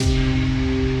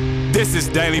This is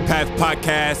Daily Path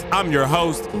Podcast. I'm your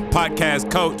host, podcast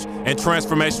coach, and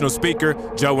transformational speaker,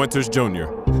 Joe Winters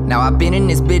Jr. Now I've been in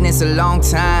this business a long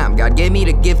time. God gave me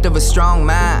the gift of a strong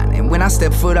mind. And when I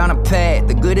step foot on a path,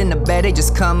 the good and the bad, they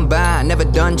just combine. Never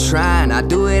done trying. I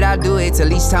do it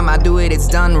till each time I do it, it's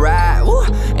done right. Woo.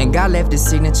 And God left his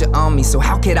signature on me, so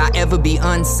how could I ever be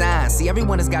unsigned? See,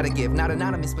 everyone has got a gift, not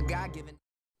anonymous, but God-given.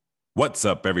 What's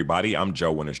up, everybody? I'm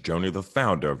Joe Winters Jr., the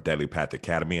founder of Daily Path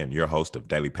Academy and your host of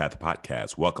Daily Path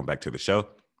Podcast. Welcome back to the show,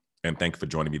 and thank you for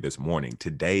joining me this morning.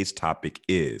 Today's topic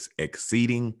is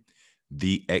exceeding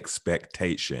the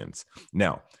expectations.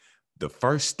 Now, the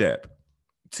first step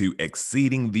to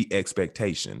exceeding the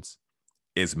expectations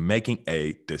is making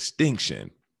a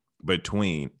distinction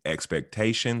between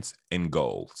expectations and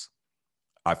goals.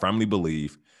 I firmly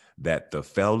believe that the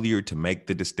failure to make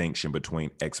the distinction between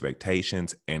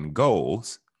expectations and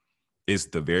goals is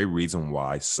the very reason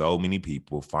why so many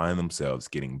people find themselves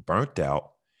getting burnt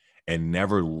out and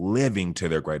never living to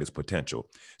their greatest potential.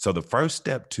 So the first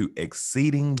step to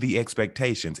exceeding the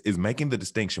expectations is making the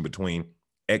distinction between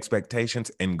expectations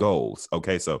and goals.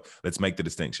 Okay, so let's make the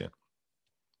distinction.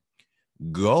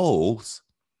 Goals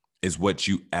is what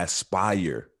you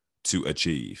aspire to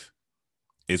achieve.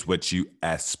 It's what you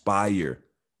aspire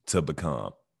to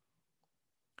become.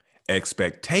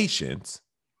 Expectations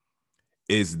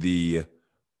is the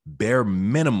bare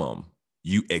minimum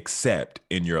you accept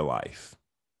in your life.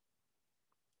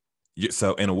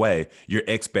 So in a way, your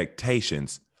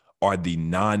expectations are the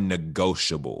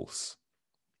non-negotiables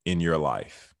in your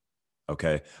life.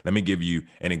 Okay, let me give you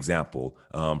an example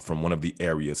from one of the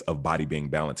areas of body being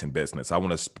balance in business. I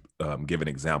want to give an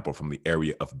example from the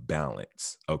area of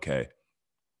balance. Okay.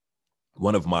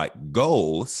 One of my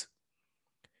goals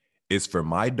is for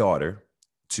my daughter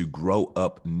to grow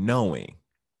up knowing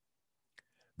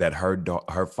that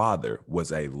her father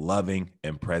was a loving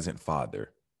and present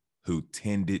father who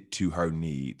tended to her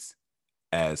needs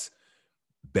as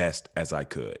best as I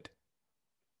could.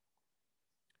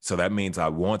 So that means I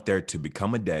want there to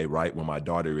become a day, right, when my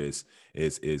daughter is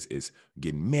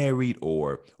getting married,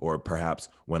 or perhaps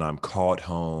when I'm called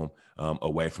home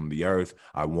away from the earth.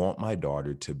 I want my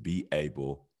daughter to be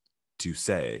able to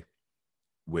say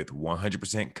with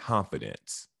 100%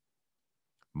 confidence,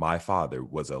 my father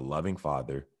was a loving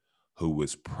father who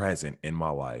was present in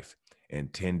my life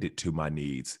and tended to my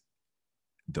needs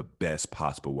the best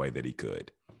possible way that he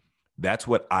could. That's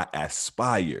what I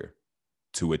aspire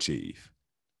to achieve,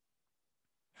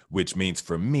 which means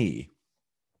for me,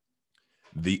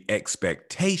 the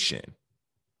expectation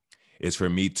is for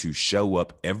me to show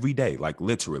up every day, like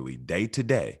literally day to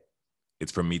day.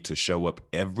 It's for me to show up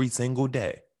every single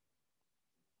day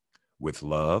with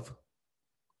love,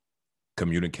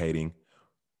 communicating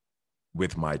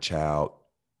with my child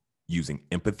using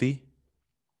empathy,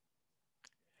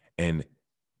 and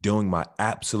doing my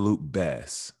absolute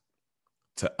best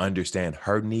to understand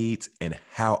her needs and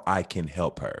how I can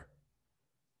help her.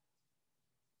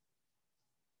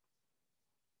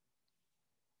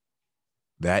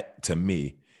 That, to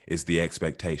me, is the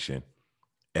expectation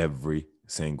every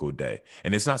single day.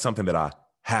 And it's not something that I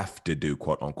have to do,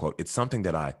 quote unquote. It's something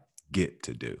that I get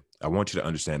to do. I want you to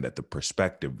understand that the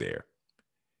perspective there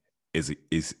is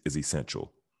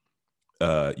essential.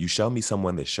 You show me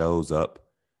someone that shows up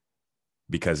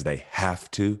because they have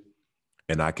to,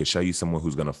 and I can show you someone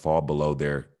who's going to fall below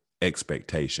their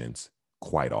expectations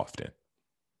quite often.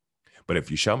 But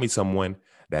if you show me someone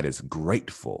that is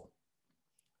grateful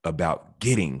about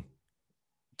getting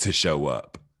to show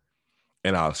up,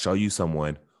 and I'll show you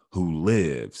someone who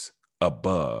lives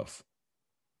above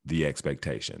the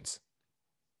expectations.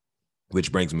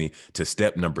 Which brings me to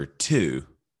step number 2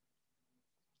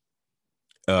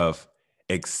 of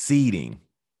exceeding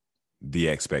the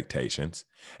expectations.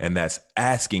 And that's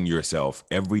asking yourself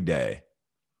every day,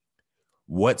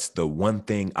 what's the one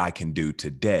thing I can do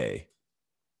today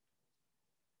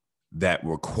that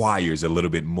requires a little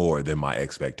bit more than my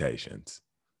expectations?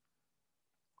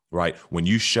 Right? When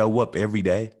you show up every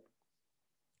day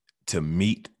to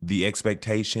meet the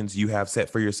expectations you have set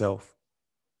for yourself,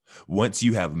 once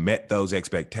you have met those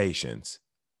expectations,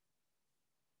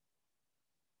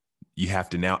 you have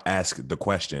to now ask the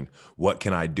question, what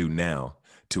can I do now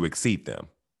to exceed them?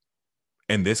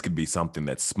 And this could be something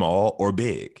that's small or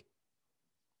big.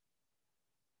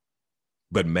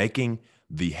 But making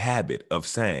the habit of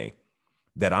saying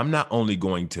that I'm not only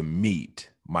going to meet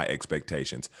my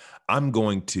expectations, I'm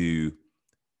going to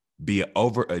be an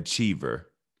overachiever,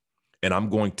 and I'm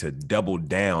going to double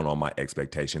down on my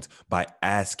expectations by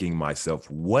asking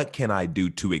myself, what can I do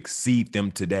to exceed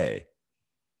them today?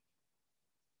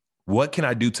 What can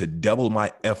I do to double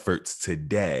my efforts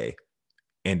today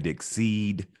and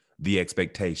exceed the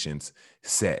expectations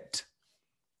set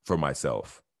for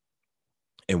myself?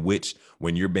 In which,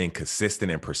 when you're being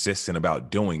consistent and persistent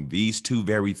about doing these two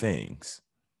very things,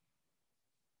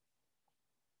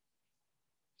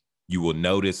 you will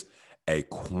notice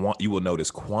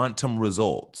quantum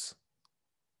results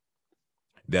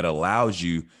that allows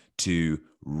you to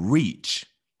reach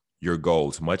your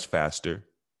goals much faster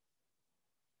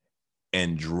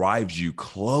and drives you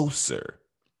closer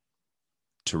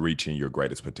to reaching your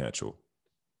greatest potential.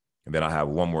 And then I have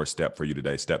one more step for you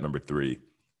today. Step number 3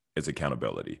 is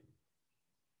accountability.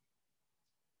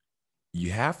 You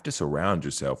have to surround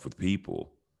yourself with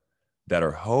people that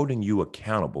are holding you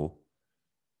accountable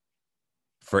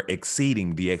for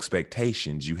exceeding the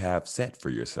expectations you have set for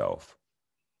yourself.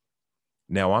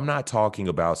 Now, I'm not talking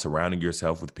about surrounding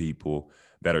yourself with people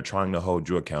that are trying to hold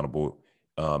you accountable,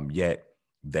 yet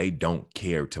they don't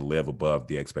care to live above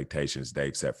the expectations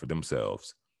they've set for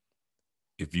themselves.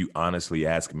 If you honestly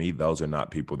ask me, those are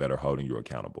not people that are holding you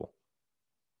accountable.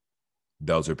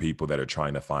 Those are people that are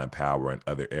trying to find power in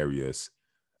other areas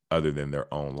other than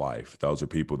their own life. Those are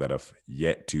people that have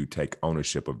yet to take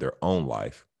ownership of their own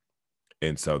life.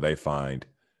 And so they find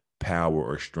power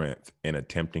or strength in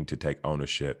attempting to take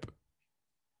ownership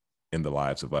in the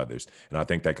lives of others. And I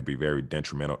think that could be very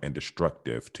detrimental and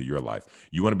destructive to your life.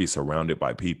 You want to be surrounded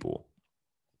by people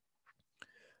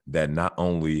that not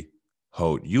only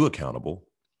hold you accountable,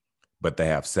 but they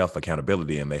have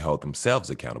self-accountability and they hold themselves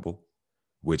accountable,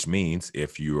 which means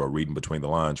if you are reading between the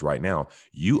lines right now,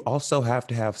 you also have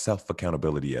to have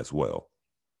self-accountability as well.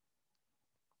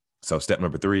 So step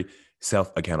number 3,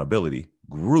 self-accountability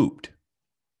grouped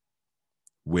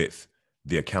with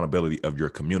the accountability of your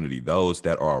community, those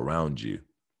that are around you.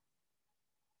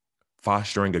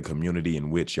 Fostering a community in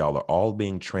which y'all are all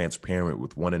being transparent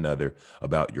with one another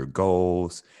about your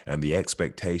goals and the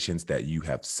expectations that you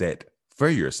have set for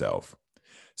yourself.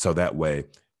 So that way,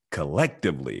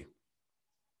 collectively,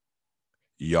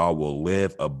 y'all will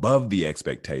live above the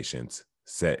expectations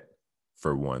set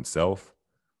for oneself,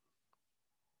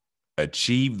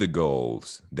 achieve the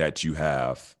goals that you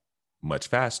have much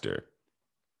faster,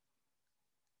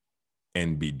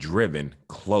 and be driven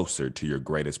closer to your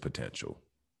greatest potential.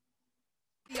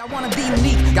 I wanna be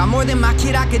unique, got more than my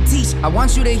kid I could teach. I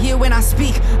want you to hear when I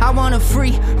speak. I wanna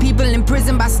free people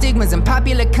imprisoned by stigmas and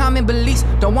popular common beliefs.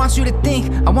 Don't want you to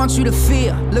think, I want you to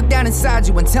feel. Look down inside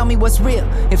you and tell me what's real.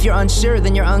 If you're unsure,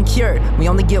 then you're uncured. We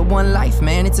only get one life,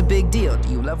 man, it's a big deal. Do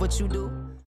you love what you do?